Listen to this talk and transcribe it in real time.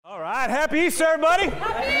right, happy Easter, everybody.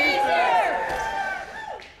 Happy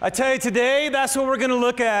Easter! I tell you today, that's what we're going to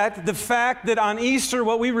look at. The fact that on Easter,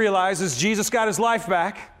 what we realize is Jesus got his life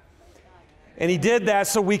back. And he did that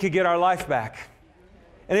so we could get our life back.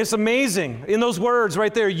 And it's amazing. In those words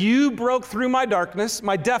right there, you broke through my darkness,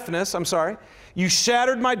 my deafness, I'm sorry. You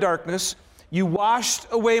shattered my darkness. You washed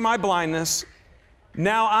away my blindness.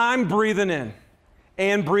 Now I'm breathing in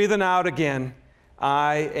and breathing out again.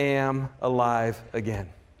 I am alive again.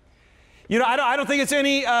 You know, I don't think it's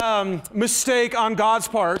any mistake on God's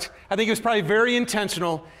part. I think it was probably very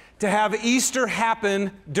intentional to have Easter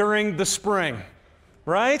happen during the spring,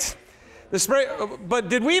 right? The spring, but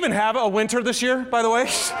did we even have a winter this year, by the way?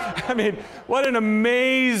 I mean, what an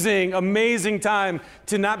amazing, amazing time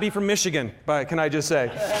to not be from Michigan, can I just say?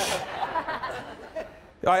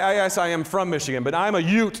 Yes, I am from Michigan, but I'm a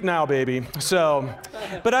Ute now, baby. So,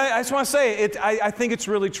 but I just want to say, I think it's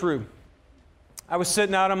really true. I was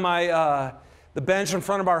sitting out on the bench in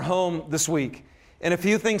front of our home this week, and a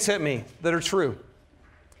few things hit me that are true.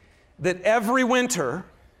 That every winter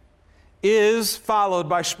is followed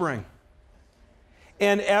by spring.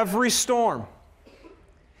 And every storm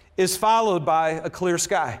is followed by a clear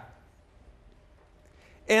sky.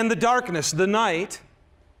 And the darkness, the night,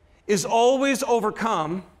 is always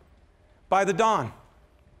overcome by the dawn.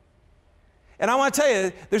 And I want to tell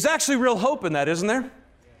you, there's actually real hope in that, isn't there?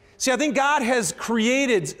 See, I think God has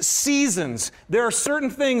created seasons. There are certain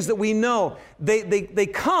things that we know. They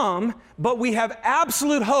come, but we have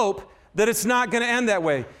absolute hope that it's not going to end that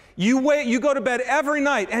way. You go to bed every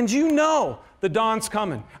night, and you know the dawn's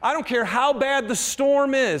coming. I don't care how bad the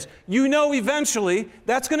storm is. You know eventually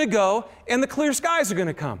that's going to go, and the clear skies are going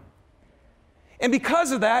to come. And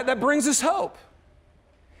because of that, that brings us hope.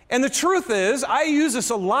 And the truth is, I use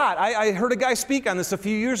this a lot. I heard a guy speak on this a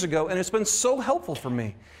few years ago, and it's been so helpful for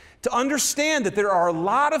me to understand that there are a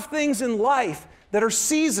lot of things in life that are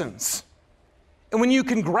seasons. And when you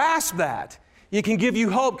can grasp that, it can give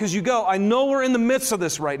you hope because you go, I know we're in the midst of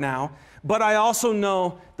this right now, but I also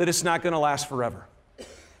know that it's not going to last forever.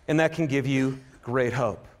 And that can give you great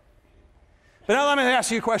hope. But now let me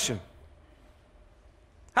ask you a question.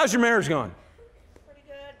 How's your marriage going? Pretty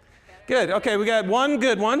good. Good. Okay, we got one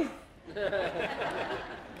good one.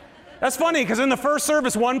 That's funny because in the first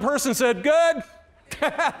service, one person said, good.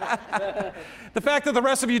 The fact that the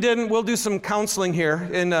rest of you didn't, we'll do some counseling here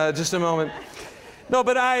in just a moment. No,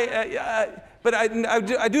 but I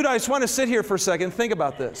just want to sit here for a second and think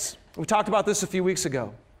about this. We talked about this a few weeks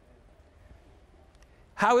ago.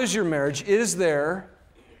 How is your marriage? Is there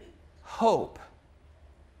hope?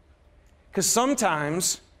 Because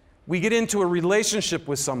sometimes we get into a relationship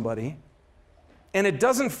with somebody and it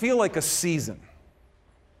doesn't feel like a season.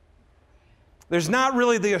 There's not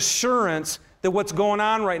really the assurance that what's going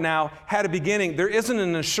on right now had a beginning. There isn't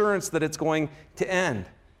an assurance that it's going to end.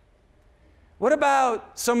 What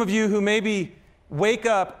about some of you who maybe wake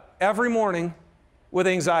up every morning with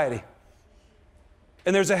anxiety?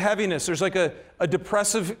 And there's a heaviness, there's like a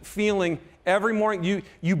depressive feeling every morning.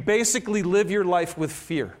 You basically live your life with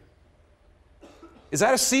fear. Is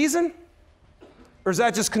that a season? Or is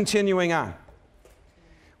that just continuing on?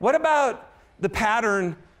 What about the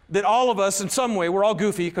pattern that all of us, in some way, we're all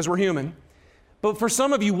goofy because we're human, but for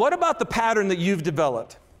some of you, what about the pattern that you've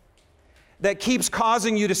developed that keeps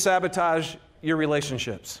causing you to sabotage your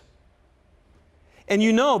relationships? And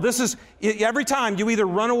you know, this is, every time you either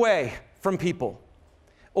run away from people,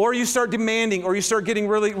 or you start demanding, or you start getting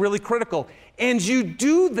really, really critical. And you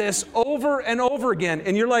do this over and over again.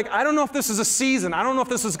 And you're like, I don't know if this is a season. I don't know if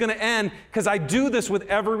this is going to end, because I do this with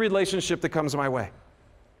every relationship that comes my way.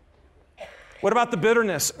 What about the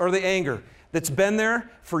bitterness or the anger that's been there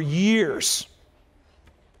for years?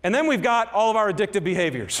 And then we've got all of our addictive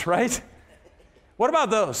behaviors, right? What about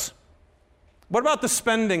those? What about the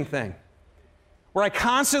spending thing? Where I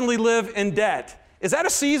constantly live in debt. Is that a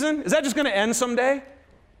season? Is that just going to end someday?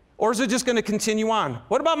 Or is it just going to continue on?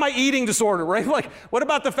 What about my eating disorder, right? Like, what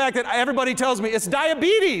about the fact that everybody tells me it's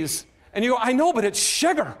diabetes? And you go, I know, but it's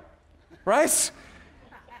sugar, right?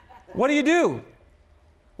 What do?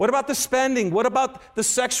 What about the spending? What about the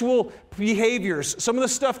sexual behaviors? Some of the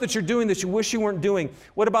stuff that you're doing that you wish you weren't doing.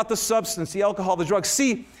 What about the substance, the alcohol, the drugs?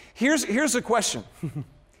 See, here's the question.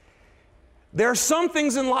 There are some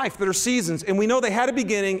things in life that are seasons, and we know they had a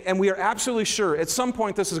beginning, and we are absolutely sure at some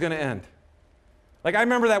point this is going to end. Like, I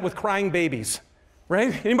remember that with crying babies,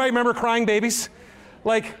 right? Anybody remember crying babies?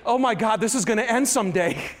 Like, oh my God, this is going to end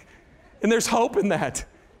someday. And there's hope in that.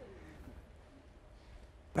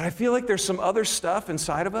 But I feel like there's some other stuff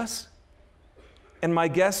inside of us. And my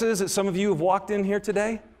guess is that some of you have walked in here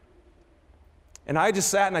today, and I just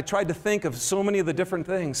sat and I tried to think of so many of the different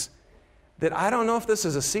things that I don't know if this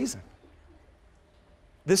is a season.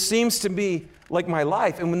 This seems to be like my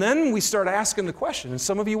life. And then we start asking the question, and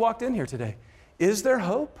some of you walked in here today, is there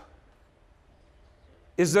hope?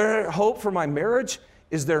 Is there hope for my marriage?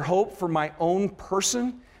 Is there hope for my own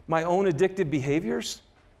person, my own addictive behaviors?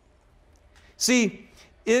 See,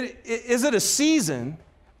 is it a season,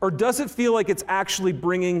 or does it feel like it's actually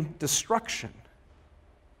bringing destruction?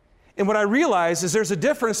 And what I realize is there's a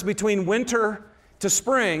difference between winter to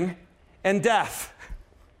spring and death,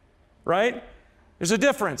 right? There's a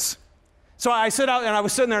difference. So I sit out, and I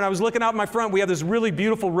was sitting there, and I was looking out in my front. We have this really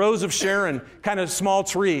beautiful Rose of Sharon kind of small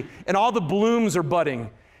tree, and all the blooms are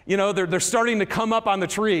budding. You know, they're starting to come up on the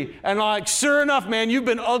tree. And I'm like, sure enough, man, you've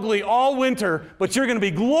been ugly all winter, but you're going to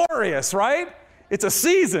be glorious, right? It's a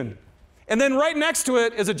season. And then right next to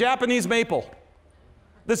it is a Japanese maple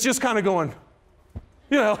that's just kind of going,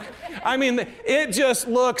 you know, I mean, it just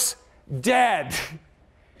looks dead.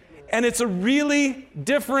 And it's a really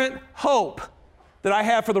different hope that I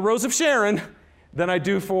have for the Rose of Sharon than I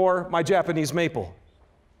do for my Japanese maple.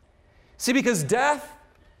 See, because death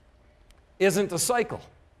isn't a cycle.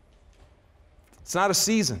 It's not a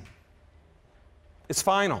season. It's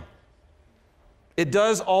final. It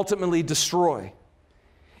does ultimately destroy.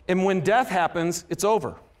 And when death happens, it's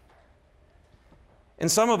over.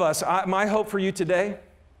 And some of us, my hope for you today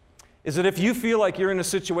is that if you feel like you're in a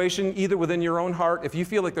situation, either within your own heart, if you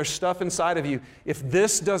feel like there's stuff inside of you, if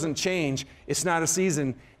this doesn't change, it's not a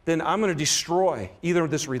season, then I'm going to destroy either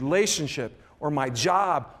this relationship or my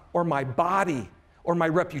job or my body or my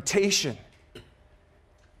reputation.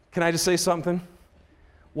 Can I just say something?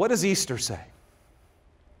 What does Easter say?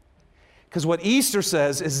 Because what Easter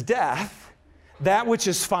says is death, that which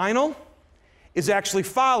is final, is actually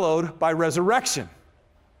followed by resurrection.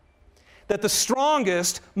 That the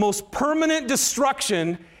strongest, most permanent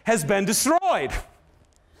destruction has been destroyed.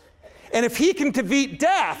 And if he can defeat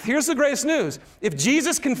death, here's the greatest news. If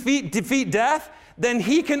Jesus can defeat death, then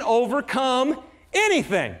he can overcome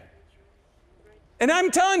anything. And I'm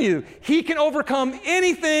telling you, he can overcome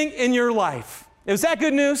anything in your life. Is that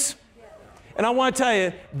good news? And I want to tell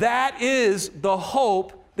you, that is the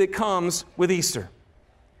hope that comes with Easter.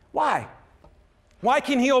 Why? Why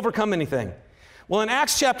can he overcome anything? Well, in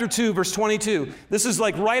Acts chapter 2, verse 22, this is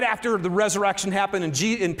like right after the resurrection happened,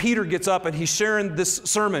 and Peter gets up and he's sharing this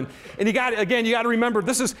sermon. And you got to remember,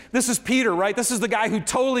 this is Peter, right? This is the guy who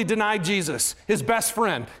totally denied Jesus, his best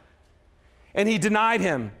friend. And he denied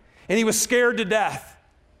him, and he was scared to death.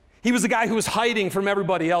 He was the guy who was hiding from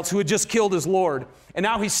everybody else, who had just killed his Lord. And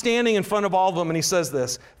now he's standing in front of all of them, and he says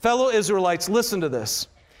this, "Fellow Israelites, listen to this.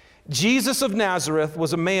 Jesus of Nazareth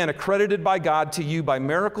was a man accredited by God to you by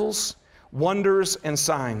miracles, wonders, and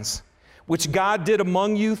signs, which God did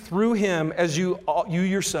among you through him, as you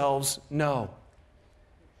yourselves know."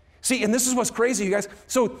 See, and this is what's crazy, you guys.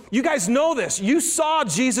 So you guys know this. You saw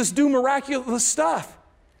Jesus do miraculous stuff.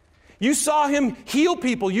 You saw him heal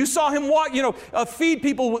people. You saw him walk, feed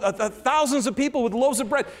people, thousands of people with loaves of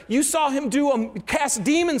bread. You saw him cast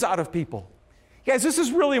demons out of people. Guys, this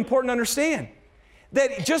is really important to understand.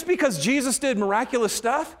 That just because Jesus did miraculous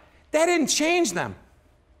stuff, that didn't change them.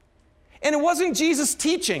 And it wasn't Jesus'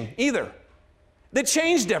 teaching either that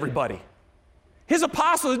changed everybody. His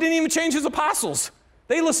apostles, it didn't even change his apostles.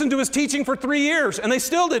 They listened to his teaching for 3 years and they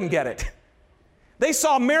still didn't get it. They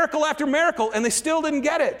saw miracle after miracle and they still didn't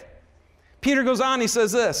get it. Peter goes on, he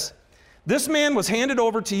says this man was handed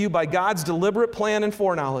over to you by God's deliberate plan and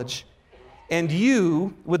foreknowledge, and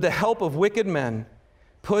you, with the help of wicked men,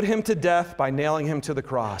 put him to death by nailing him to the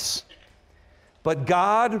cross. But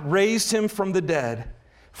God raised him from the dead,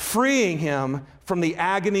 freeing him from the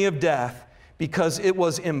agony of death, because it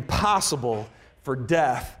was impossible for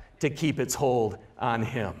death to keep its hold on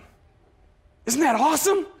him. Isn't that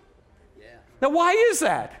awesome? Yeah. Now, why is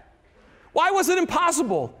that? Why was it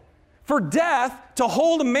impossible for death to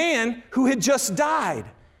hold a man who had just died?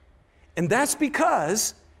 And that's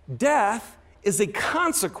because death is a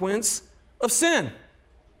consequence of sin.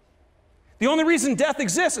 The only reason death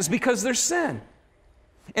exists is because there's sin.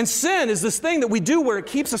 And sin is this thing that we do where it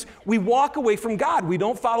keeps us, we walk away from God. We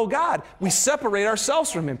don't follow God. We separate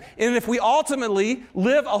ourselves from him. And if we ultimately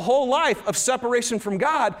live a whole life of separation from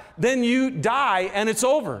God, then you die and it's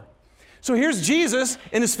over. So here's Jesus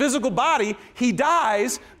in his physical body. He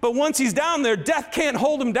dies, but once he's down there, death can't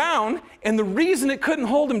hold him down. And the reason it couldn't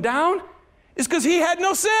hold him down is because he had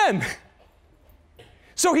no sin.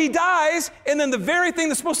 So he dies, and then the very thing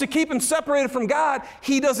that's supposed to keep him separated from God,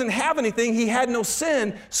 he doesn't have anything. He had no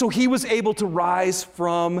sin, so he was able to rise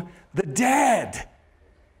from the dead.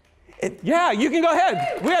 Yeah, you can go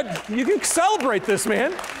ahead. You can celebrate this,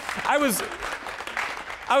 man. I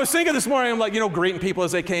I was thinking this morning, I'm like, greeting people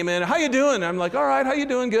as they came in. How you doing? I'm like, all right, how you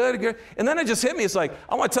doing? Good. And then it just hit me. It's like,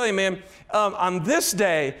 I want to tell you, man, on this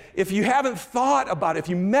day, if you haven't thought about it, if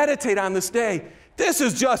you meditate on this day, this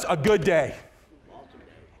is just a good day.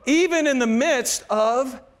 Even in the midst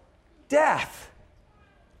of death.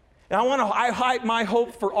 And I want to highlight my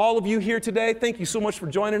hope for all of you here today. Thank you so much for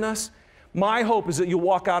joining us. My hope is that you'll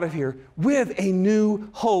walk out of here with a new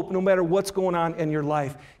hope, no matter what's going on in your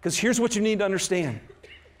life. Because here's what you need to understand.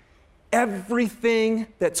 Everything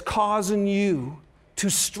that's causing you to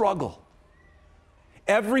struggle,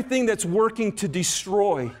 everything that's working to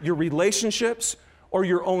destroy your relationships or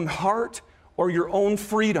your own heart or your own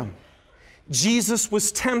freedom, Jesus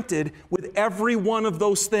was tempted with every one of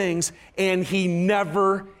those things, and he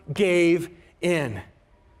never gave in.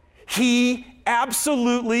 He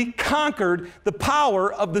absolutely conquered the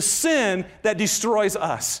power of the sin that destroys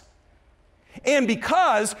us. And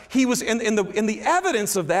because he was in the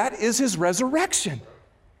evidence of that is his resurrection.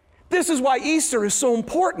 This is why Easter is so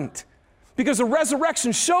important, because the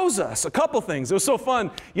resurrection shows us a couple things. It was so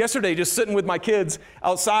fun yesterday just sitting with my kids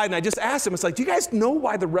outside, and I just asked them, it's like, do you guys know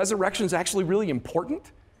why the resurrection is actually really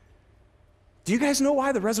important? Do you guys know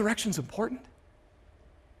why the resurrection is important?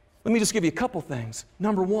 Let me just give you a couple things.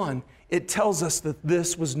 Number one, it tells us that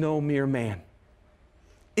this was no mere man.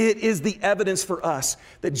 It is the evidence for us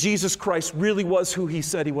that Jesus Christ really was who he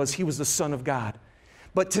said he was. He was the Son of God.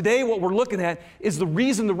 But today what we're looking at is the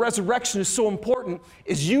reason the resurrection is so important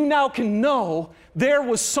is you now can know there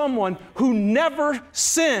was someone who never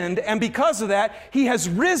sinned, and because of that, he has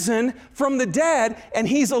risen from the dead and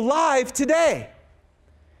he's alive today.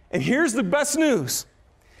 And here's the best news.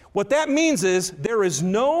 What that means is there is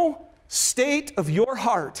no state of your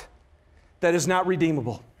heart that is not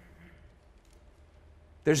redeemable.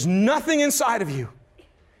 There's nothing inside of you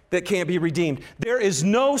that can't be redeemed. There is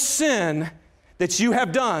no sin that you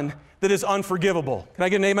have done that is unforgivable. Can I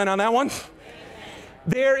get an amen on that one? Amen.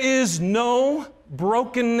 There is no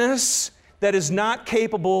brokenness that is not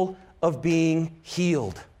capable of being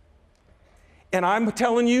healed. And I'm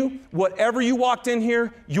telling you, whatever you walked in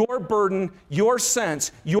here, your burden, your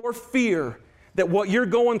sense, your fear, that what you're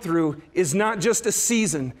going through is not just a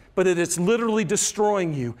season, but that it's literally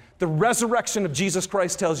destroying you. The resurrection of Jesus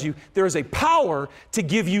Christ tells you there is a power to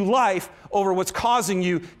give you life over what's causing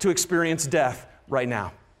you to experience death right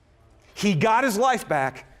now. He got his life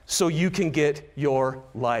back so you can get your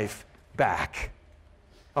life back.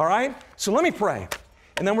 All right? So let me pray.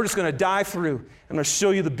 And then we're just going to dive through. I'm going to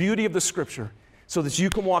show you the beauty of the Scripture so that you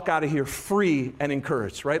can walk out of here free and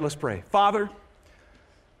encouraged, right? Let's pray. Father,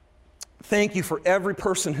 thank you for every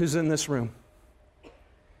person who's in this room.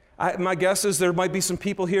 My guess is there might be some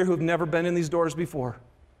people here who have never been in these doors before.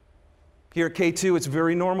 Here at K2, it's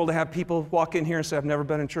very normal to have people walk in here and say, I've never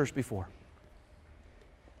been in church before.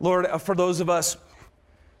 Lord, for those of us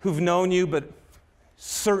who've known you but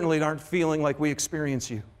certainly aren't feeling like we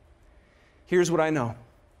experience you, here's what I know.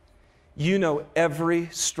 You know every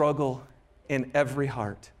struggle in every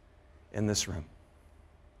heart in this room.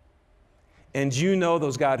 And you know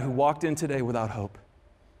those, God, who walked in today without hope.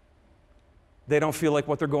 They don't feel like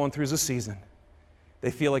what they're going through is a season.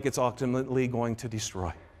 They feel like it's ultimately going to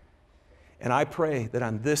destroy. And I pray that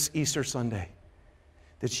on this Easter Sunday,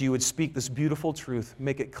 that you would speak this beautiful truth,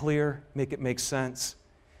 make it clear, make it make sense,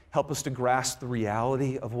 help us to grasp the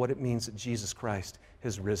reality of what it means that Jesus Christ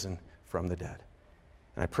has risen from the dead.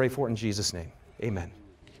 And I pray for it in Jesus' name. Amen.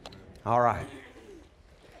 All right.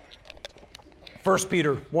 1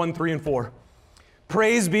 Peter 1, 3, and 4.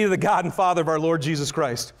 Praise be to the God and Father of our Lord Jesus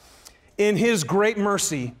Christ. In his great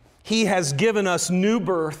mercy, he has given us new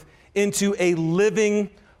birth into a living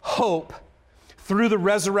hope through the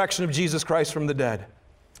resurrection of Jesus Christ from the dead.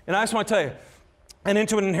 And I just want to tell you, and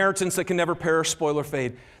into an inheritance that can never perish, spoil, or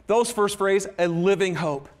fade. Those first phrase, a living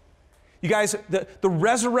hope. You guys, the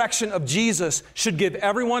resurrection of Jesus should give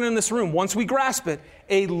everyone in this room, once we grasp it,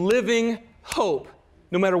 a living hope,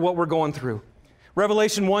 no matter what we're going through.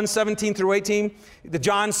 Revelation 1, 17 through 18,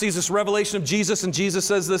 John sees this revelation of Jesus, and Jesus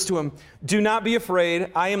says this to him, "Do not be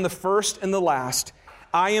afraid. I am the first and the last.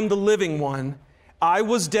 I am the living one. I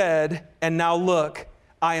was dead, and now look,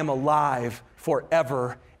 I am alive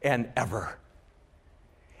forever and ever."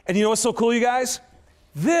 And you know what's so cool, you guys?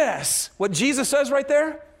 This, what Jesus says right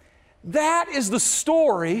there, that is the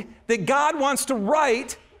story that God wants to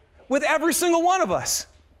write with every single one of us.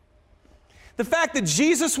 The fact that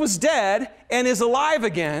Jesus was dead and is alive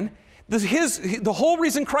again, the whole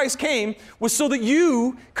reason Christ came was so that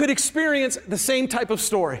you could experience the same type of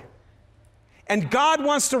story. And God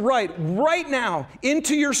wants to write right now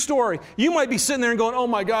into your story. You might be sitting there and going, oh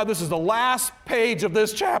my God, this is the last page of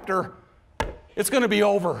this chapter. It's going to be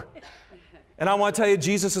over. And I want to tell you,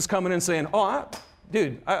 Jesus is coming and saying, oh,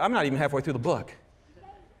 I'm not even halfway through the book.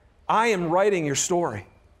 I am writing your story.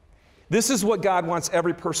 This is what God wants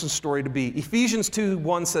every person's story to be. Ephesians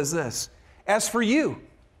 2:1 says this, as for you,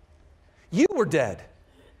 you were dead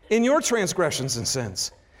in your transgressions and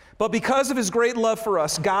sins. But because of his great love for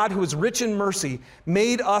us, God, who is rich in mercy,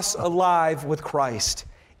 made us alive with Christ.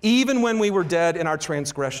 Even when we were dead in our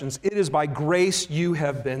transgressions, it is by grace you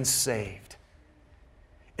have been saved.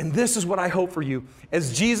 And this is what I hope for you.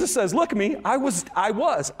 As Jesus says, look at me, I was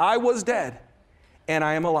dead, and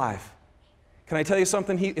I am alive. Can I tell you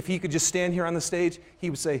something? If he could just stand here on the stage, he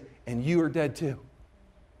would say, and you are dead too.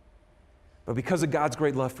 But because of God's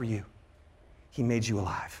great love for you, he made you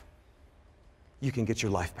alive. You can get your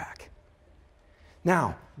life back.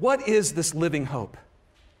 Now, what is this living hope?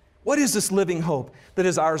 What is this living hope that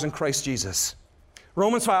is ours in Christ Jesus?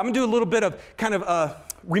 Romans 5, I'm going to do a little bit of kind of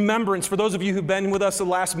remembrance for those of you who've been with us the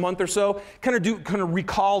last month or so, kind of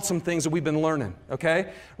recall some things that we've been learning,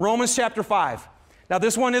 okay? Romans chapter 5. Now,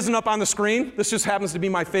 this one isn't up on the screen. This just happens to be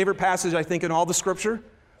my favorite passage, I think, in all the Scripture.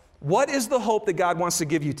 What is the hope that God wants to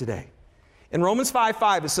give you today? In Romans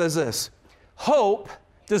 5:5, it says this, hope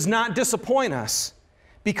does not disappoint us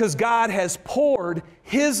because God has poured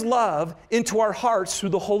his love into our hearts through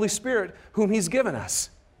the Holy Spirit whom he's given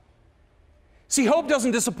us. See, hope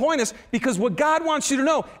doesn't disappoint us because what God wants you to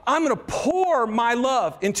know, I'm going to pour my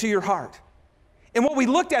love into your heart. And what we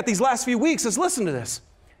looked at these last few weeks is, listen to this.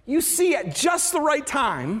 You see, at just the right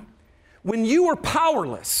time, when you were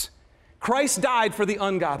powerless, Christ died for the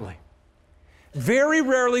ungodly. Very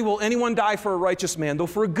rarely will anyone die for a righteous man, though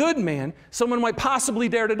for a good man, someone might possibly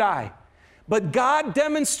dare to die. But God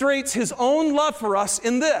demonstrates his own love for us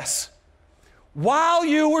in this. While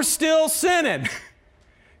you were still sinning,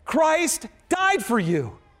 Christ died for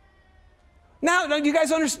you. Now, you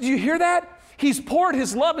guys understand? Do you hear that? He's poured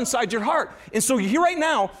his love inside your heart. And so here right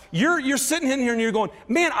now, you're sitting in here and you're going,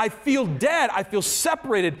 man, I feel dead. I feel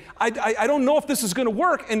separated. I don't know if this is going to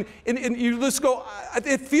work. And you just go,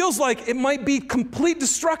 it feels like it might be complete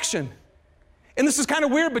destruction. And this is kind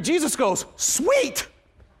of weird, but Jesus goes, sweet.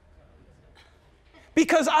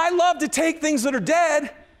 Because I love to take things that are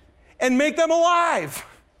dead and make them alive.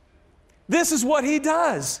 This is what he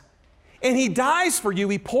does. And he dies for you.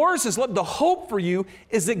 He pours his love. The hope for you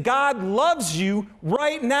is that God loves you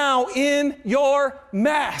right now in your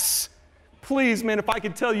mess. Please, man, if I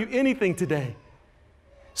could tell you anything today.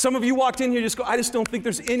 Some of you walked in here and just go, I just don't think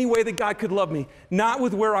there's any way that God could love me. Not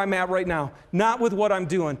with where I'm at right now. Not with what I'm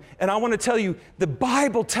doing. And I want to tell you, the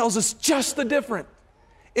Bible tells us just the different.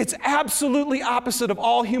 It's absolutely opposite of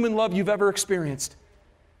all human love you've ever experienced.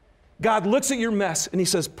 God looks at your mess and he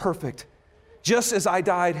says, perfect. Just as I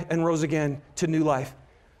died and rose again to new life,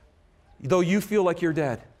 though you feel like you're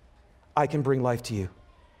dead, I can bring life to you.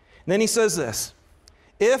 And then he says this,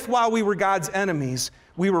 if while we were God's enemies,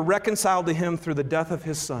 we were reconciled to him through the death of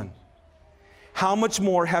his son, how much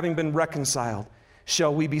more, having been reconciled,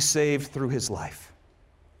 shall we be saved through his life?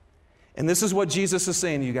 And this is what Jesus is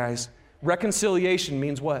saying to you guys. Reconciliation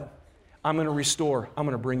means what? I'm going to restore. I'm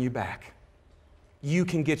going to bring you back. You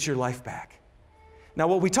can get your life back. Now,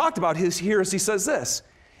 what we talked about here is he says this,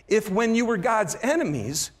 if when you were God's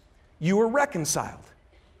enemies, you were reconciled.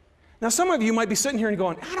 Now, some of you might be sitting here and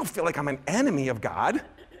going, I don't feel like I'm an enemy of God.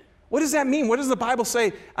 What does that mean? What does the Bible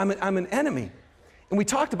say I'm an enemy? And we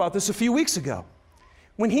talked about this a few weeks ago.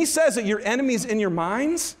 When he says that you're enemies in your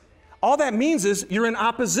minds, all that means is you're in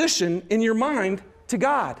opposition in your mind to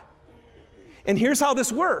God. And here's how this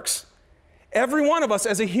works. Every one of us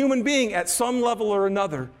as a human being at some level or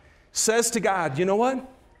another says to God, you know what?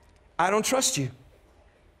 I don't trust you.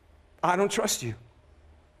 I don't trust you.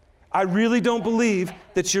 I really don't believe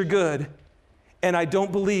that you're good, and I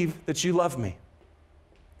don't believe that you love me.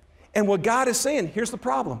 And what God is saying, here's the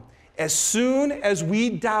problem. As soon as we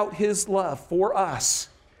doubt his love for us,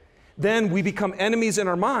 then we become enemies in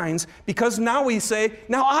our minds because now we say,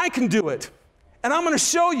 now I can do it. And I'm going to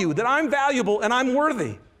show you that I'm valuable and I'm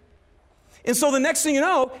worthy. And so the next thing you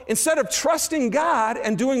know, instead of trusting God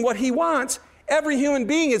and doing what he wants, every human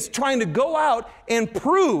being is trying to go out and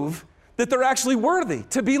prove that they're actually worthy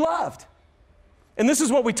to be loved. And this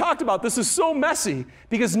is what we talked about. This is so messy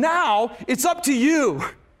because now it's up to you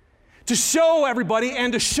to show everybody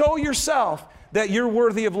and to show yourself that you're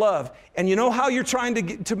worthy of love. And you know how you're trying to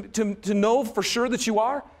get to know for sure that you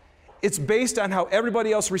are? It's based on how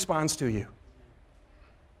everybody else responds to you.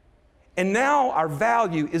 And now our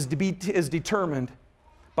value is determined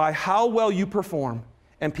by how well you perform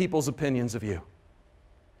and people's opinions of you.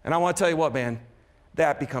 And I want to tell you what, man,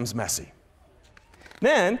 that becomes messy.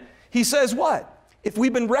 Then he says what? if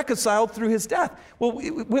we've been reconciled through his death. Well,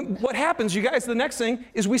 what happens, you guys, the next thing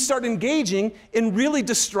is we start engaging in really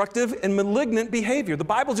destructive and malignant behavior. The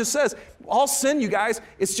Bible just says all sin, you guys,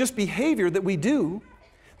 it's just behavior that we do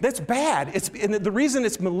that's bad. And the reason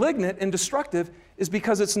it's malignant and destructive is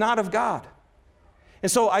because it's not of God.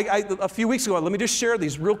 And so a few weeks ago, let me just share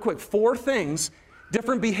these real quick. 4 things,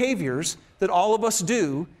 different behaviors that all of us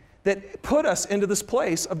do that put us into this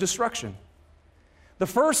place of destruction. The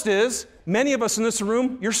first is, many of us in this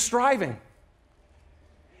room, you're striving.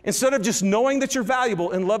 Instead of just knowing that you're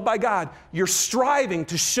valuable and loved by God, you're striving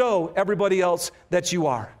to show everybody else that you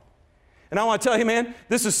are. And I want to tell you, man,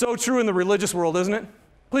 this is so true in the religious world, isn't it?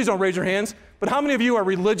 Please don't raise your hands, but how many of you are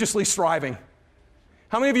religiously striving?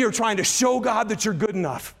 How many of you are trying to show God that you're good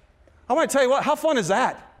enough? I want to tell you what, how fun is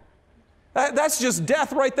that? That's just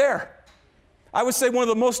death right there. I would say one of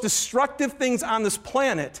the most destructive things on this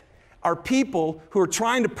planet are people who are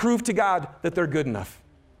trying to prove to God that they're good enough.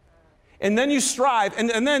 And then you strive, and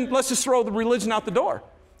then let's just throw the religion out the door.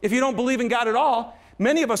 If you don't believe in God at all,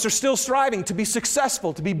 many of us are still striving to be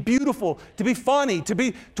successful, to be beautiful, to be funny,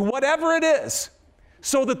 to whatever it is,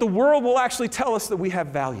 so that the world will actually tell us that we have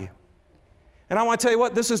value. And I want to tell you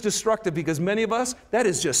what, this is destructive because many of us, that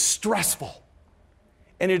is just stressful.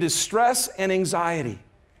 And it is stress and anxiety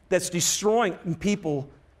that's destroying people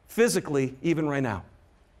physically even right now.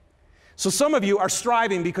 So some of you are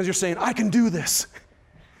striving because you're saying, I can do this.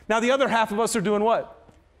 Now the other half of us are doing what?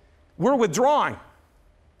 We're withdrawing.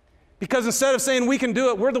 Because instead of saying we can do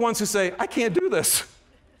it, we're the ones who say, I can't do this.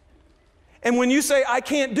 And when you say, I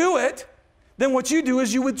can't do it, then what you do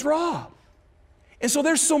is you withdraw. And so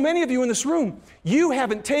there's so many of you in this room, you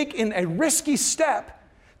haven't taken a risky step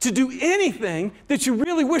to do anything that you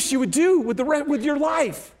really wish you would do with your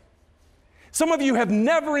life. Some of you have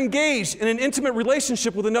never engaged in an intimate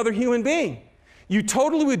relationship with another human being. You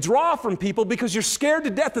totally withdraw from people because you're scared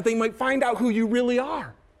to death that they might find out who you really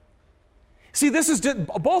are. See,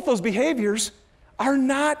 both those behaviors are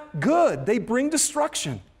not good. They bring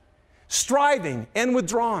destruction, striving and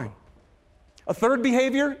withdrawing. A third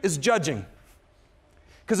behavior is judging.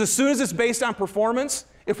 Because as soon as it's based on performance,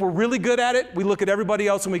 if we're really good at it, we look at everybody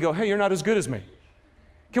else and we go, hey, you're not as good as me.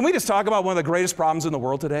 Can we just talk about one of the greatest problems in the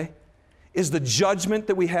world today? Is the judgment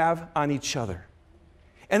that we have on each other.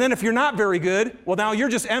 And then if you're not very good, well, now you're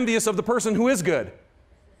just envious of the person who is good.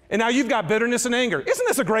 And now you've got bitterness and anger. Isn't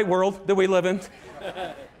this a great world that we live in?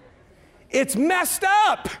 It's messed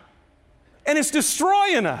up. And it's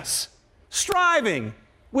destroying us. Striving,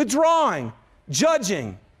 withdrawing,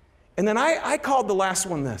 judging. And then I called the last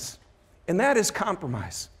one this, and that is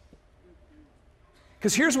compromise.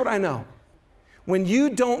 Because here's what I know. When you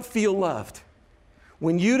don't feel loved,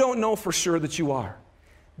 when you don't know for sure that you are,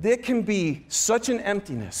 there can be such an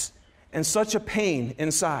emptiness and such a pain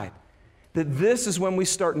inside that this is when we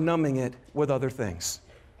start numbing it with other things.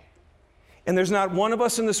 And there's not one of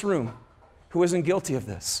us in this room who isn't guilty of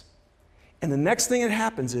this. And the next thing that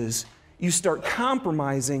happens is you start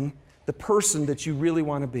compromising the person that you really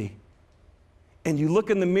want to be. And you look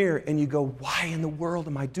in the mirror and you go, why in the world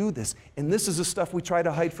am I doing this? And this is the stuff we try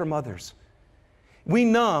to hide from others. We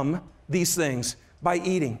numb these things by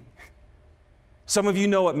eating. Some of you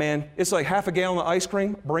know it, man. It's like half a gallon of ice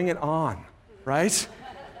cream, bring it on, right?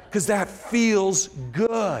 Because that feels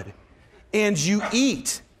good. And you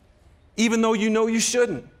eat, even though you know you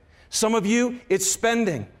shouldn't. Some of you, it's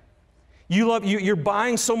spending. You're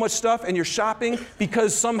buying so much stuff and you're shopping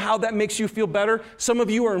because somehow that makes you feel better. Some of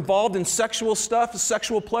you are involved in sexual stuff,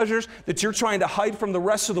 sexual pleasures that you're trying to hide from the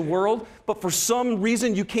rest of the world. But for some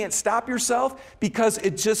reason, you can't stop yourself because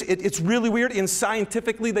it's really weird. And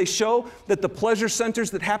scientifically, they show that the pleasure centers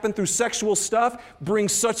that happen through sexual stuff bring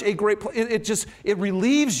such a great, it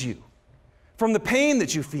relieves you from the pain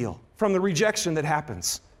that you feel, from the rejection that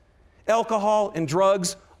happens. Alcohol and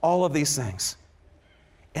drugs, all of these things.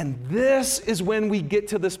 And this is when we get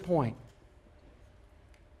to this point.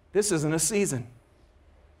 This isn't a season.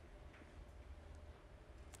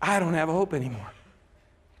 I don't have hope anymore.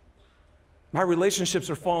 My relationships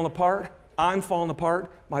are falling apart. I'm falling apart.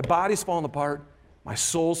 My body's falling apart. My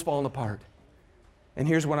soul's falling apart. And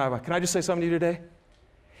here's what can I just say something to you today?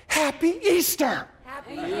 Happy Easter!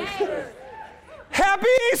 Happy Easter! Happy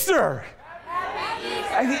Easter! Happy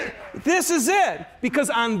Easter! This is it. Because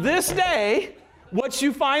on this day, what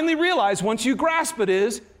you finally realize once you grasp it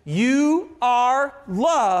is you are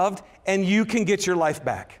loved and you can get your life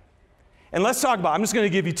back. And let's talk about, I'm just going to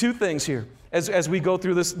give you 2 things here as we go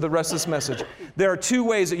through the rest of this message. There are 2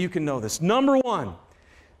 ways that you can know this. Number 1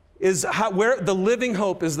 is where the living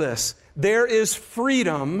hope is this. There is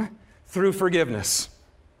freedom through forgiveness.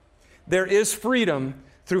 There is freedom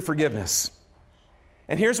through forgiveness.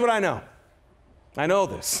 And here's what I know. I know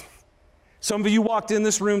this. Some of you walked in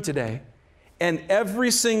this room today, and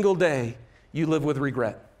every single day you live with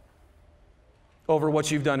regret over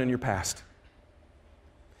what you've done in your past.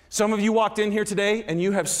 Some of you walked in here today, and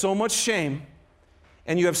you have so much shame,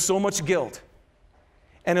 and you have so much guilt,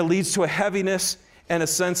 and it leads to a heaviness and a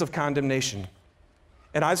sense of condemnation.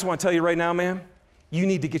 And I just want to tell you right now, man, you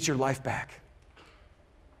need to get your life back.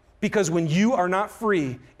 Because when you are not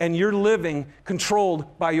free and you're living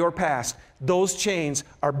controlled by your past, those chains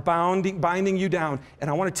are binding you down.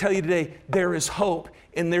 And I want to tell you today, there is hope.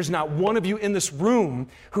 And there's not one of you in this room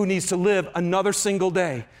who needs to live another single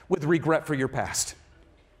day with regret for your past.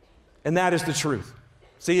 And that is the truth.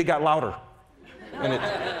 See, it got louder.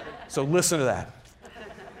 So listen to that.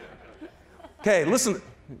 Okay, listen.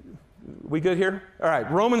 We good here? All right,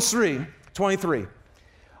 Romans 3:23.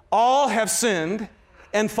 All have sinned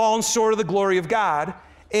and fallen short of the glory of God,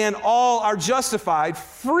 and all are justified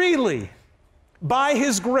freely by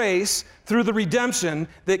His grace through the redemption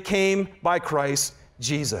that came by Christ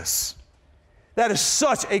Jesus. That is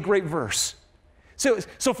such a great verse.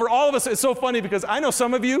 So for all of us, it's so funny because I know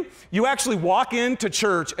some of you, you actually walk into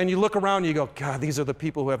church and you look around and you go, God, these are the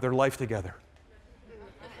people who have their life together.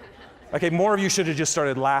 Okay, more of you should have just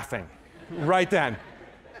started laughing right then.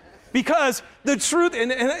 Because the truth,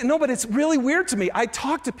 and no, but it's really weird to me. I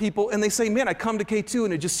talk to people and they say, man, I come to K2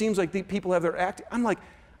 and it just seems like the people have their act. I'm like,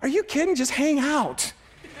 are you kidding? Just hang out.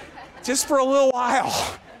 Just for a little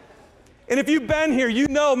while. And if you've been here, you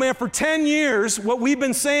know, man, for 10 years, what we've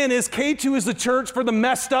been saying is K2 is the church for the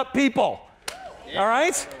messed up people. All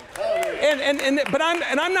right? But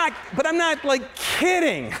I'm not like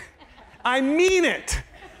kidding. I mean it.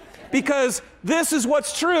 Because this is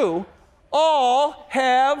what's true. All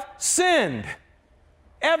have sinned.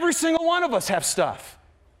 Every single one of us have stuff.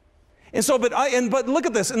 And so, but look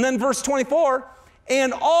at this. And then verse 24,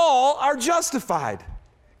 and all are justified.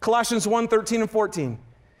 Colossians 1:13 and 14.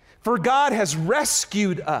 For God has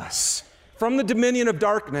rescued us from the dominion of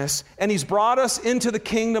darkness, and He's brought us into the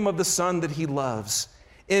kingdom of the Son that He loves,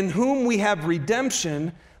 in whom we have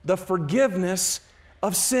redemption, the forgiveness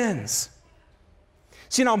of sins.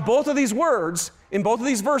 See, now in both of these words, in both of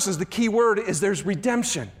these verses, the key word is there's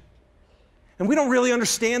redemption. And we don't really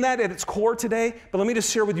understand that at its core today, but let me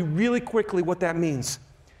just share with you really quickly what that means.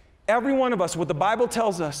 Every one of us, what the Bible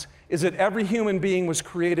tells us is that every human being was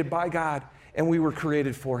created by God, and we were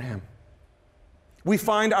created for Him. We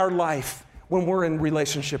find our life when we're in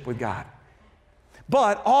relationship with God.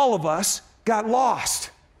 But all of us got lost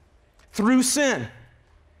through sin.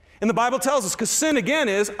 And the Bible tells us, because sin again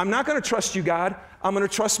is, I'm not going to trust you, God, I'm going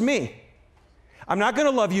to trust me. I'm not going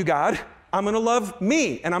to love you, God, I'm going to love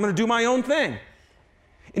me, and I'm going to do my own thing.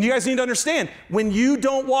 And you guys need to understand, when you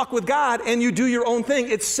don't walk with God and you do your own thing,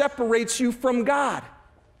 it separates you from God.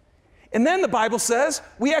 And then the Bible says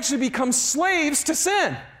we actually become slaves to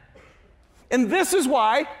sin. And this is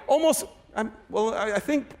why I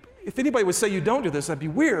think if anybody would say you don't do this, that'd be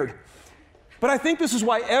weird. But I think this is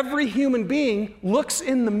why every human being looks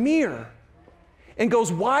in the mirror and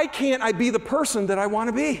goes, why can't I be the person that I want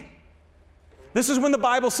to be? This is when the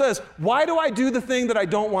Bible says, why do I do the thing that I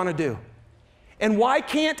don't want to do? And why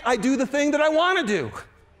can't I do the thing that I want to do?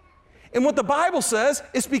 And what the Bible says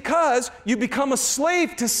is because you become a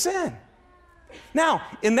slave to sin. Now,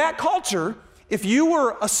 in that culture, if you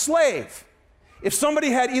were a slave, if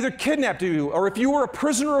somebody had either kidnapped you or if you were a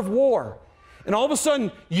prisoner of war, and all of a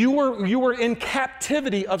sudden you were in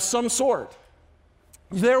captivity of some sort,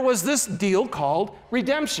 there was this deal called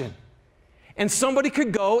redemption. And somebody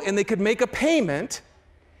could go and they could make a payment.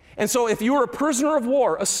 And so if you were a prisoner of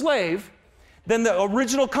war, a slave, then the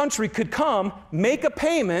original country could come, make a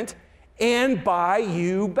payment, and buy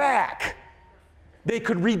you back. They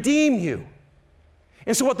could redeem you.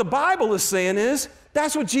 And so what the Bible is saying is,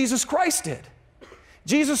 that's what Jesus Christ did.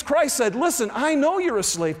 Jesus Christ said, listen, I know you're a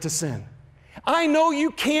slave to sin. I know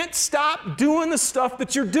you can't stop doing the stuff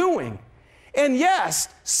that you're doing. And yes,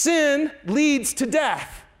 sin leads to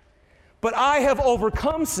death. But I have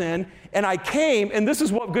overcome sin, and I came, and this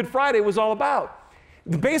is what Good Friday was all about.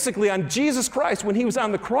 Basically, on Jesus Christ, when He was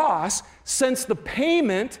on the cross, since the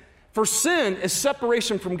payment for sin is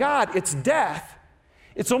separation from God, it's death.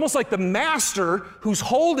 It's almost like the master who's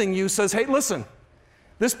holding you says, hey, listen,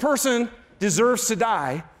 this person deserves to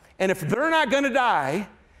die, and if they're not going to die,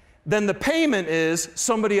 then the payment is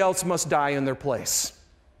somebody else must die in their place.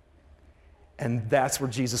 And that's where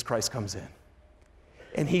Jesus Christ comes in.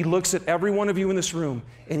 And He looks at every one of you in this room,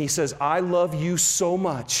 and He says, I love you so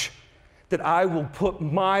much that I will put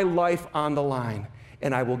my life on the line,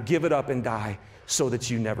 and I will give it up and die so that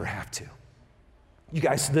you never have to. You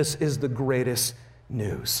guys, this is the greatest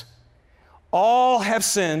news. All have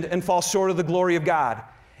sinned and fall short of the glory of God.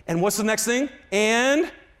 And what's the next thing?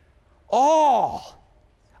 And all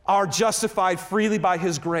are justified freely by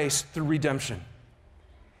his grace through redemption.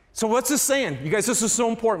 So what's this saying? You guys, this is so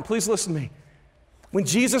important. Please listen to me. When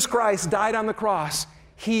Jesus Christ died on the cross,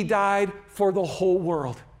 he died for the whole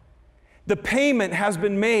world. The payment has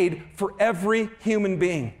been made for every human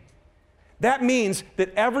being. That means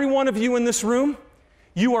that every one of you in this room,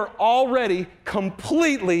 you are already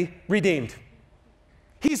completely redeemed.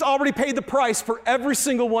 He's already paid the price for every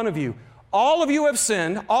single one of you. All of you have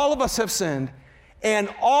sinned, all of us have sinned,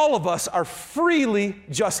 and all of us are freely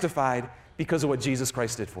justified because of what Jesus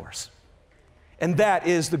Christ did for us. And that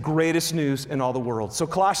is the greatest news in all the world. So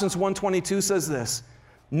Colossians 1:22 says this,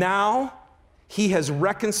 now he has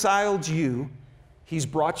reconciled you, he's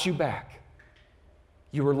brought you back.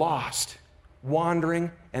 You were lost,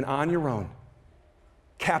 wandering, and on your own,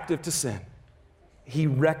 captive to sin. He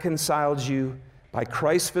reconciled you by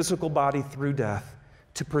Christ's physical body through death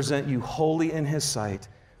to present you holy in his sight,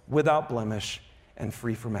 without blemish, and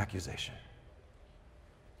free from accusation.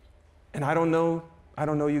 And I don't know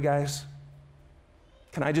you guys.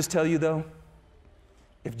 Can I just tell you though,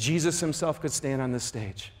 if Jesus himself could stand on this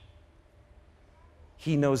stage,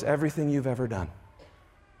 he knows everything you've ever done.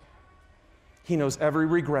 He knows every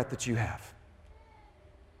regret that you have.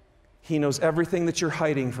 He knows everything that you're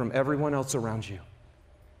hiding from everyone else around you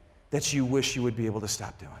that you wish you would be able to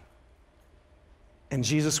stop doing. And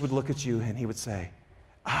Jesus would look at you and he would say,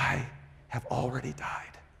 I have already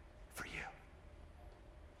died for you.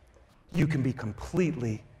 You can be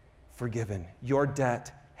completely forgiven. Your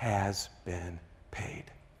debt has been paid.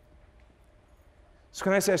 So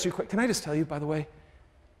can I just ask you a quick, can I just tell you, by the way,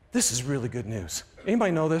 this is really good news.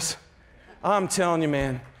 Anybody know this? I'm telling you,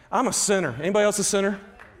 man, I'm a sinner. Anybody else a sinner?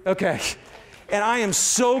 Okay. And I am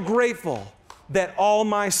so grateful that all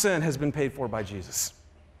my sin has been paid for by Jesus.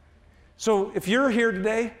 So if you're here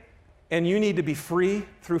today and you need to be free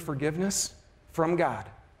through forgiveness from God,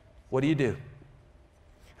 what do?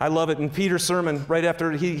 I love it. In Peter's sermon, right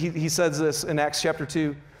after he says this in Acts chapter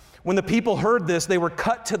 2, when the people heard this, they were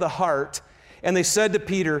cut to the heart, and they said to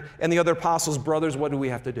Peter and the other apostles, brothers, what do we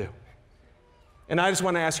have to do? And I just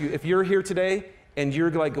want to ask you, if you're here today and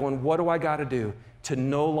you're like going, what do I got to do to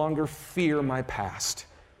no longer fear my past,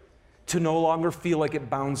 to no longer feel like it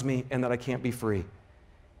bounds me and that I can't be free?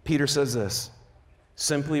 Peter says this,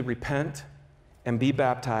 simply repent and be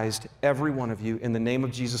baptized, every one of you, in the name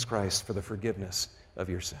of Jesus Christ for the forgiveness of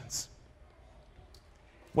your sins.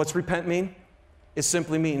 What's repent mean? It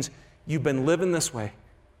simply means you've been living this way.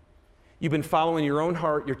 You've been following your own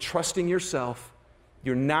heart. You're trusting yourself.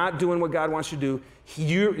 You're not doing what God wants you to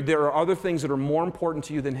do. There are other things that are more important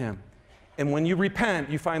to you than him. And when you repent,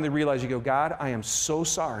 you finally realize, you go, God, I am so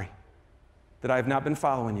sorry that I have not been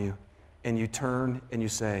following you. And you turn and you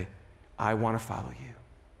say, I want to follow you.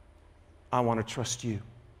 I want to trust you.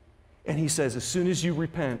 And he says, as soon as you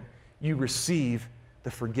repent, you receive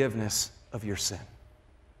the forgiveness of your sin.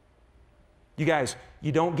 You guys,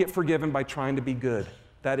 you don't get forgiven by trying to be good.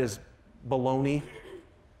 That is baloney.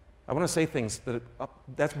 I want to say things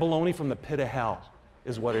that's baloney from the pit of hell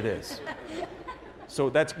is what it is.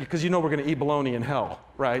 So that's because you know we're going to eat baloney in hell,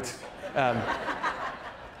 right?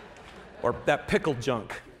 Or that pickled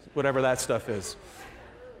junk, whatever that stuff is.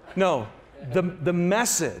 No, the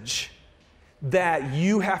message that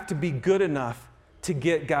you have to be good enough to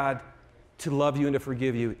get God to love you and to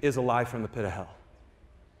forgive you is a lie from the pit of hell.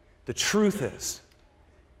 The truth is,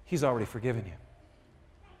 he's already forgiven you.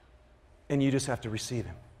 And you just have to receive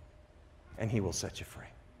him, and he will set you free.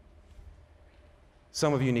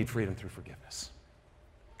 Some of you need freedom through forgiveness.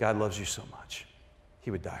 God loves you so much, he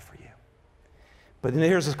would die for you. But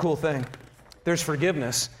here's the cool thing. There's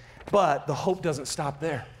forgiveness, but the hope doesn't stop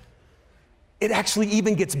there. It actually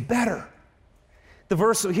even gets better. The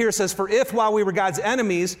verse here says, for if while we were God's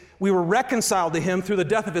enemies, we were reconciled to him through the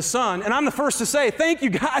death of his son. And I'm the first to say, thank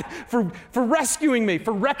you, God, for rescuing me,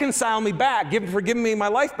 for reconciling me back, for giving me my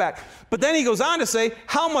life back. But then he goes on to say,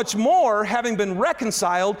 how much more, having been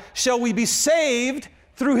reconciled, shall we be saved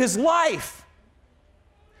through his life?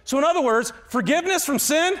 So in other words, forgiveness from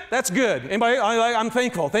sin, that's good. Anybody? I'm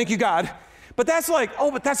thankful. Thank you, God. But that's like, oh,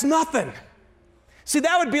 but that's nothing. See,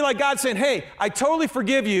 that would be like God saying, hey, I totally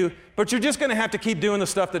forgive you, but you're just going to have to keep doing the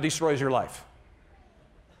stuff that destroys your life.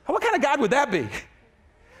 What kind of God would that be?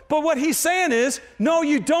 But what he's saying is, no,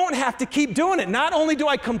 you don't have to keep doing it. Not only do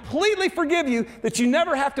I completely forgive you that you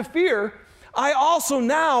never have to fear, I also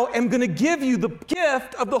now am going to give you the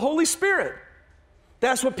gift of the Holy Spirit.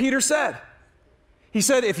 That's what Peter said. He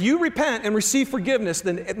said, if you repent and receive forgiveness,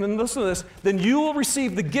 then listen to this, then you will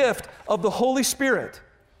receive the gift of the Holy Spirit.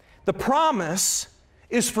 The promise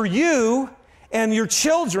is for you and your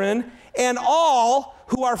children and all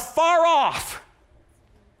who are far off.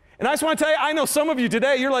 And I just want to tell you, I know some of you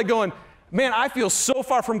today, you're like going, man, I feel so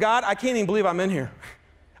far from God, I can't even believe I'm in here.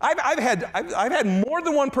 I've had more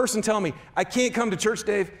than one person tell me, I can't come to church,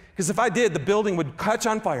 Dave, because if I did, the building would catch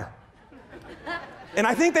on fire. And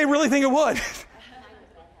I think they really think it would.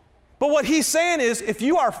 But what he's saying is, if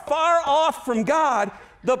you are far off from God,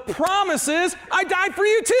 the promise is, I died for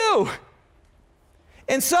you too.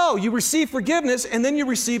 And so you receive forgiveness, and then you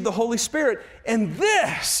receive the Holy Spirit. And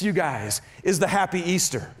this, you guys, is the happy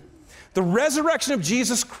Easter. The resurrection of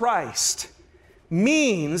Jesus Christ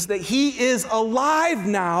means that he is alive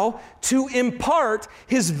now to impart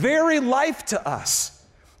his very life to us,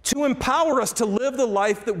 to empower us to live the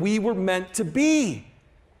life that we were meant to be.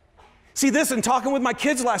 See this, in talking with my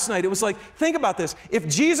kids last night, it was like, think about this. If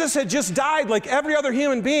Jesus had just died like every other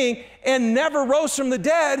human being and never rose from the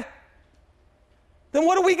dead, then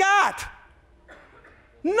what do we got?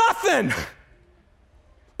 Nothing.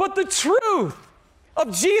 But the truth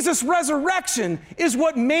of Jesus' resurrection is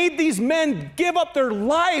what made these men give up their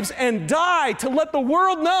lives and die to let the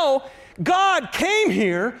world know God came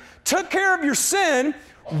here, took care of your sin,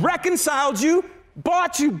 reconciled you,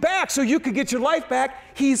 bought you back so you could get your life back.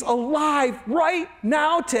 He's alive right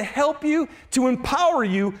now to help you, to empower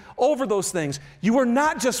you over those things. You are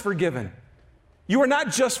not just forgiven. You are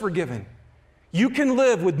not just forgiven. You can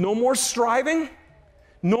live with no more striving,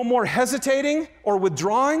 no more hesitating or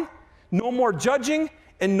withdrawing, no more judging,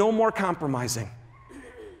 and no more compromising.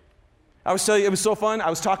 I was telling you, it was so fun. I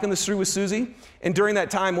was talking this through with Susie, and during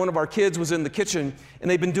that time, one of our kids was in the kitchen,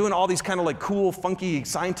 and they've been doing all these kind of like cool, funky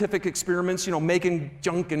scientific experiments, you know, making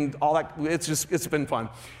junk and all that. It's been fun.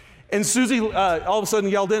 And Susie all of a sudden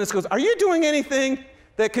yelled in and goes, "Are you doing anything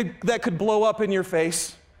that could blow up in your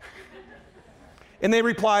face?" And they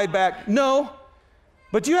replied back, "No,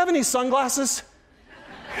 but do you have any sunglasses?"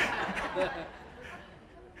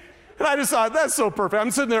 And I just thought, that's so perfect. I'm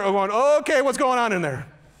sitting there going, okay, what's going on in there?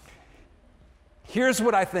 Here's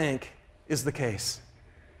what I think is the case.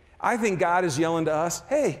 I think God is yelling to us,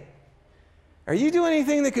 hey, are you doing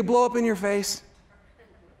anything that could blow up in your face?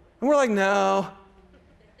 And we're like, no.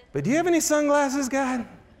 But do you have any sunglasses, God?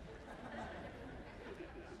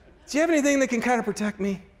 Do you have anything that can kind of protect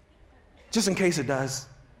me? Just in case it does.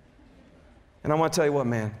 And I want to tell you what,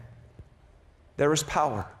 man. There is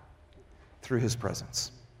power through his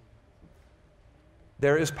presence.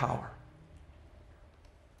 There is power.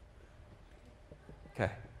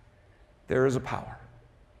 Okay. There is a power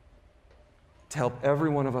to help every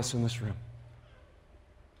one of us in this room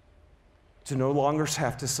to no longer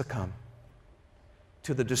have to succumb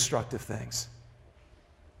to the destructive things,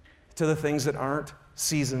 to the things that aren't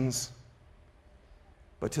seasons,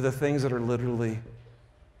 but to the things that are literally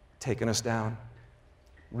taking us down,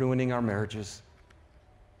 ruining our marriages,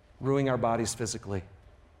 ruining our bodies physically,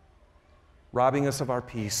 robbing us of our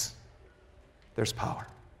peace. There's power.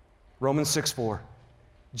 Romans 6:4.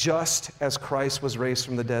 Just as Christ was raised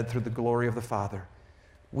from the dead through the glory of the Father,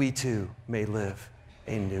 we too may live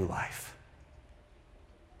a new life.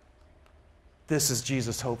 This is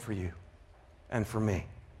Jesus' hope for you and for me.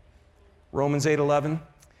 Romans 8:11.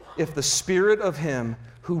 If the Spirit of him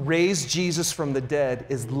who raised Jesus from the dead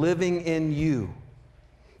is living in you,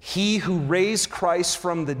 he who raised Christ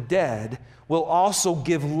from the dead will also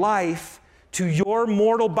give life to your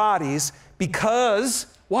mortal bodies because,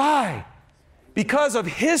 why? Because of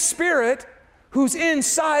his Spirit who's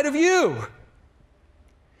inside of you.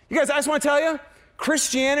 You guys, I just want to tell you,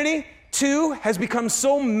 Christianity, too, has become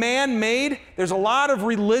so man-made. There's a lot of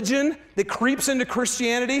religion that creeps into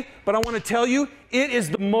Christianity, but I want to tell you, it is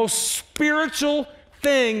the most spiritual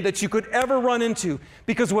thing that you could ever run into.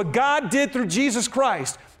 Because what God did through Jesus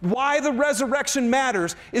Christ, why the resurrection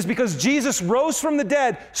matters, is because Jesus rose from the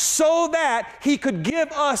dead so that he could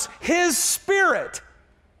give us his Spirit.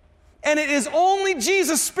 And it is only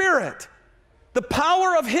Jesus' Spirit, the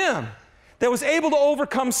power of him, that was able to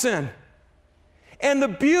overcome sin. And the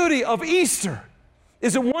beauty of Easter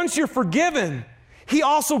is that once you're forgiven, he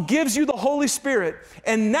also gives you the Holy Spirit.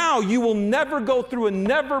 And now you will never go through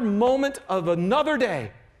another moment of another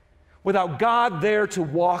day without God there to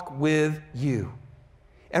walk with you.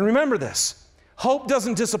 And remember this, hope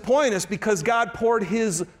doesn't disappoint us because God poured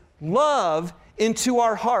his love into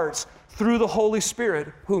our hearts through the Holy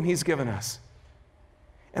Spirit whom he's given us.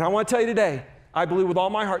 And I want to tell you today, I believe with all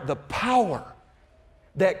my heart, the power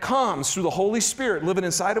that comes through the Holy Spirit living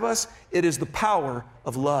inside of us, it is the power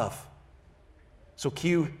of love. So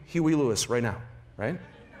cue Huey Lewis right now, right?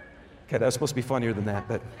 Okay, that was supposed to be funnier than that,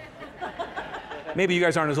 but maybe you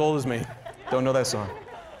guys aren't as old as me. Don't know that song.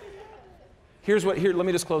 Here, let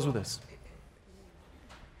me just close with this.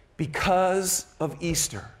 Because of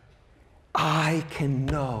Easter, I can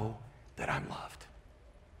know that I'm loved.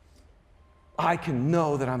 I can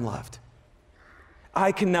know that I'm loved.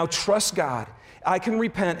 I can now trust God. I can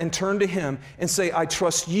repent and turn to Him and say, I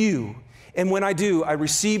trust you. And when I do, I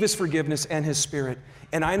receive His forgiveness and His Spirit.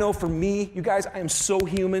 And I know for me, you guys, I am so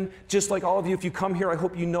human, just like all of you. If you come here, I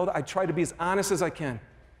hope you know that I try to be as honest as I can.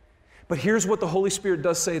 But here's what the Holy Spirit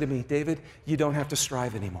does say to me, David, you don't have to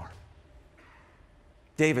strive anymore.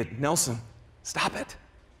 David, Nelson, stop it.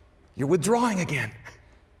 You're withdrawing again.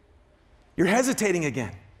 You're hesitating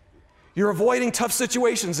again. You're avoiding tough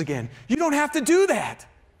situations again. You don't have to do that.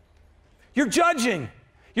 You're judging.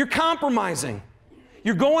 You're compromising.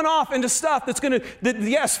 You're going off into stuff that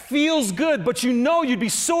yes, feels good, but you know you'd be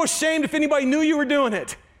so ashamed if anybody knew you were doing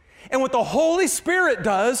it. And what the Holy Spirit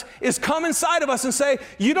does is come inside of us and say,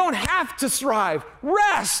 you don't have to strive.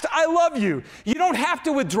 Rest. I love you. You don't have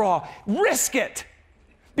to withdraw. Risk it.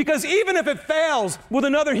 Because even if it fails with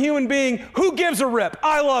another human being, who gives a rip?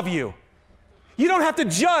 I love you. You don't have to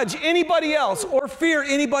judge anybody else or fear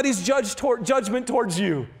anybody's judgment towards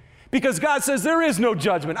you. Because God says there is no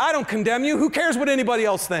judgment. I don't condemn you. Who cares what anybody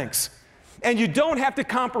else thinks? And you don't have to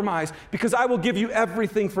compromise because I will give you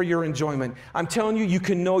everything for your enjoyment. I'm telling you, you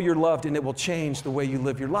can know you're loved and it will change the way you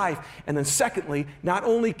live your life. And then secondly, not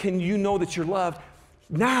only can you know that you're loved,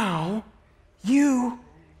 now you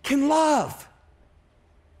can love.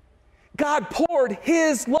 God poured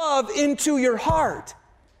His love into your heart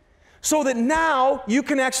so that now you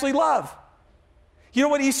can actually love. You know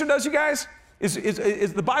what Easter does, you guys?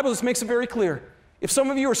 Is the Bible just makes it very clear. If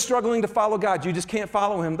some of you are struggling to follow God, you just can't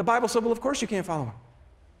follow Him. The Bible said, well, of course you can't follow Him.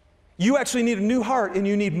 You actually need a new heart, and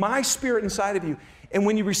you need my Spirit inside of you. And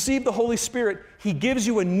when you receive the Holy Spirit, He gives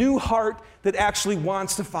you a new heart that actually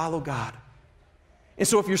wants to follow God. And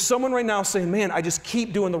so if you're someone right now saying, man, I just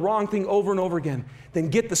keep doing the wrong thing over and over again, then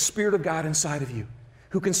get the Spirit of God inside of you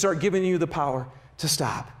who can start giving you the power to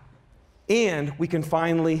stop. And we can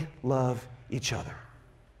finally love each other.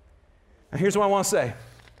 Now here's what I want to say.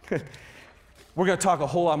 We're going to talk a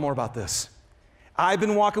whole lot more about this. I've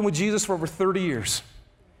been walking with Jesus for over 30 years.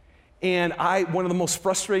 And one of the most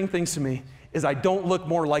frustrating things to me is I don't look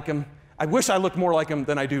more like Him. I wish I looked more like Him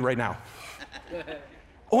than I do right now.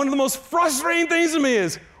 One of the most frustrating things to me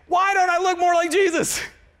is, why don't I look more like Jesus?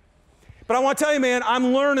 But I want to tell you, man,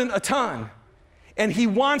 I'm learning a ton. And He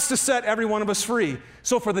wants to set every one of us free.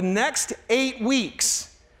 So for the next 8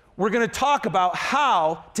 weeks, we're going to talk about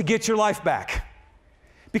how to get your life back.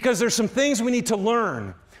 Because there's some things we need to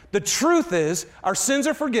learn. The truth is, our sins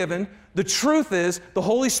are forgiven. The truth is, the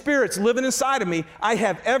Holy Spirit's living inside of me. I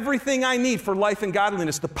have everything I need for life and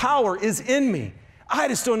godliness. The power is in me. I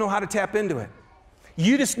just don't know how to tap into it.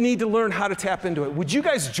 You just need to learn how to tap into it. Would you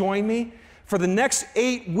guys join me? For the next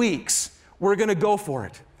 8 weeks, we're going to go for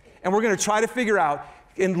it. And we're going to try to figure out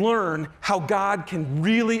and learn how God can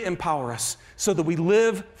really empower us so that we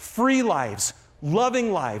live free lives,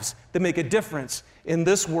 loving lives that make a difference in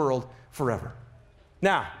this world forever.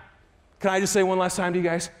 Now, can I just say one last time to you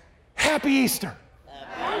guys? Happy Easter.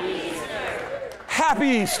 Happy Easter. Happy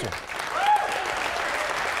Easter.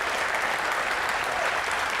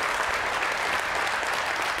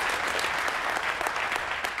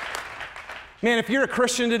 Man, if you're a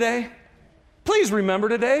Christian today, please remember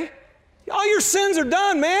today, all your sins are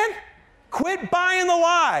done, man. Quit buying the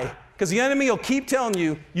lie. Because the enemy will keep telling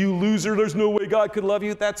you, you loser, there's no way God could love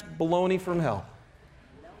you. That's baloney from hell.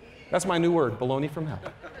 That's my new word, baloney from hell.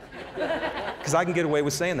 Because I can get away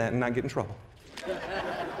with saying that and not get in trouble.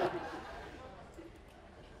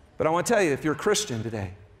 But I want to tell you, if you're a Christian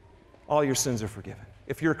today, all your sins are forgiven.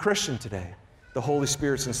 If you're a Christian today, the Holy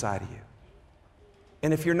Spirit's inside of you.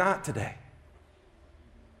 And if you're not today,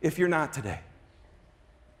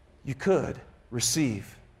 you could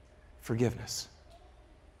receive forgiveness.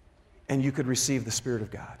 And you could receive the Spirit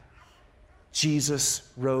of God.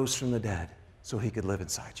 Jesus rose from the dead so He could live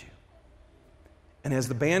inside you. And as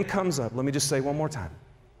the band comes up, let me just say one more time.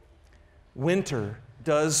 Winter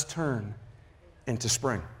does turn into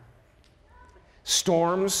spring.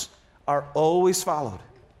 Storms are always followed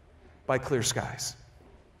by clear skies.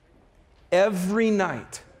 Every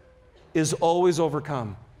night is always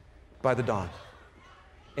overcome by the dawn.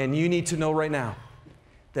 And you need to know right now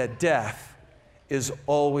that death is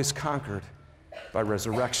always conquered by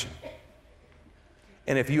resurrection.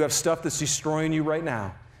 And if you have stuff that's destroying you right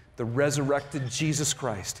now, the resurrected Jesus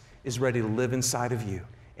Christ is ready to live inside of you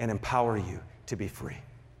and empower you to be free.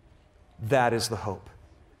 That is the hope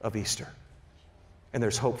of Easter. And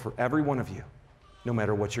there's hope for every one of you, no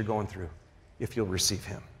matter what you're going through, if you'll receive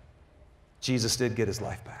him. Jesus did get his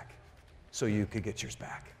life back, so you could get yours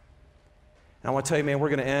back. And I want to tell you, man, we're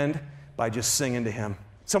going to end by just singing to him.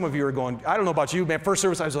 Some of you are going, I don't know about you, man, first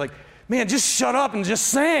service I was like, man, just shut up and just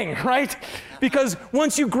sing, right? Because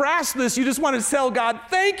once you grasp this, you just want to tell God,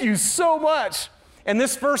 thank you so much. And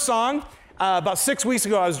this first song, about 6 weeks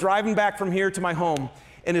ago, I was driving back from here to my home.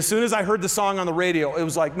 And as soon as I heard the song on the radio, it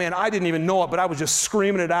was like, man, I didn't even know it, but I was just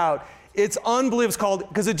screaming it out. It's unbelievable. It's called,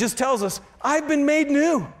 because it just tells us, I've been made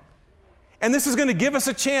new. And this is going to give us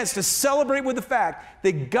a chance to celebrate with the fact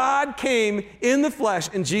that God came in the flesh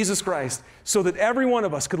in Jesus Christ so that every one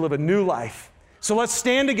of us could live a new life. So let's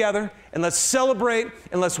stand together and let's celebrate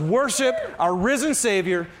and let's worship our risen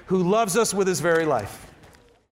Savior who loves us with his very life.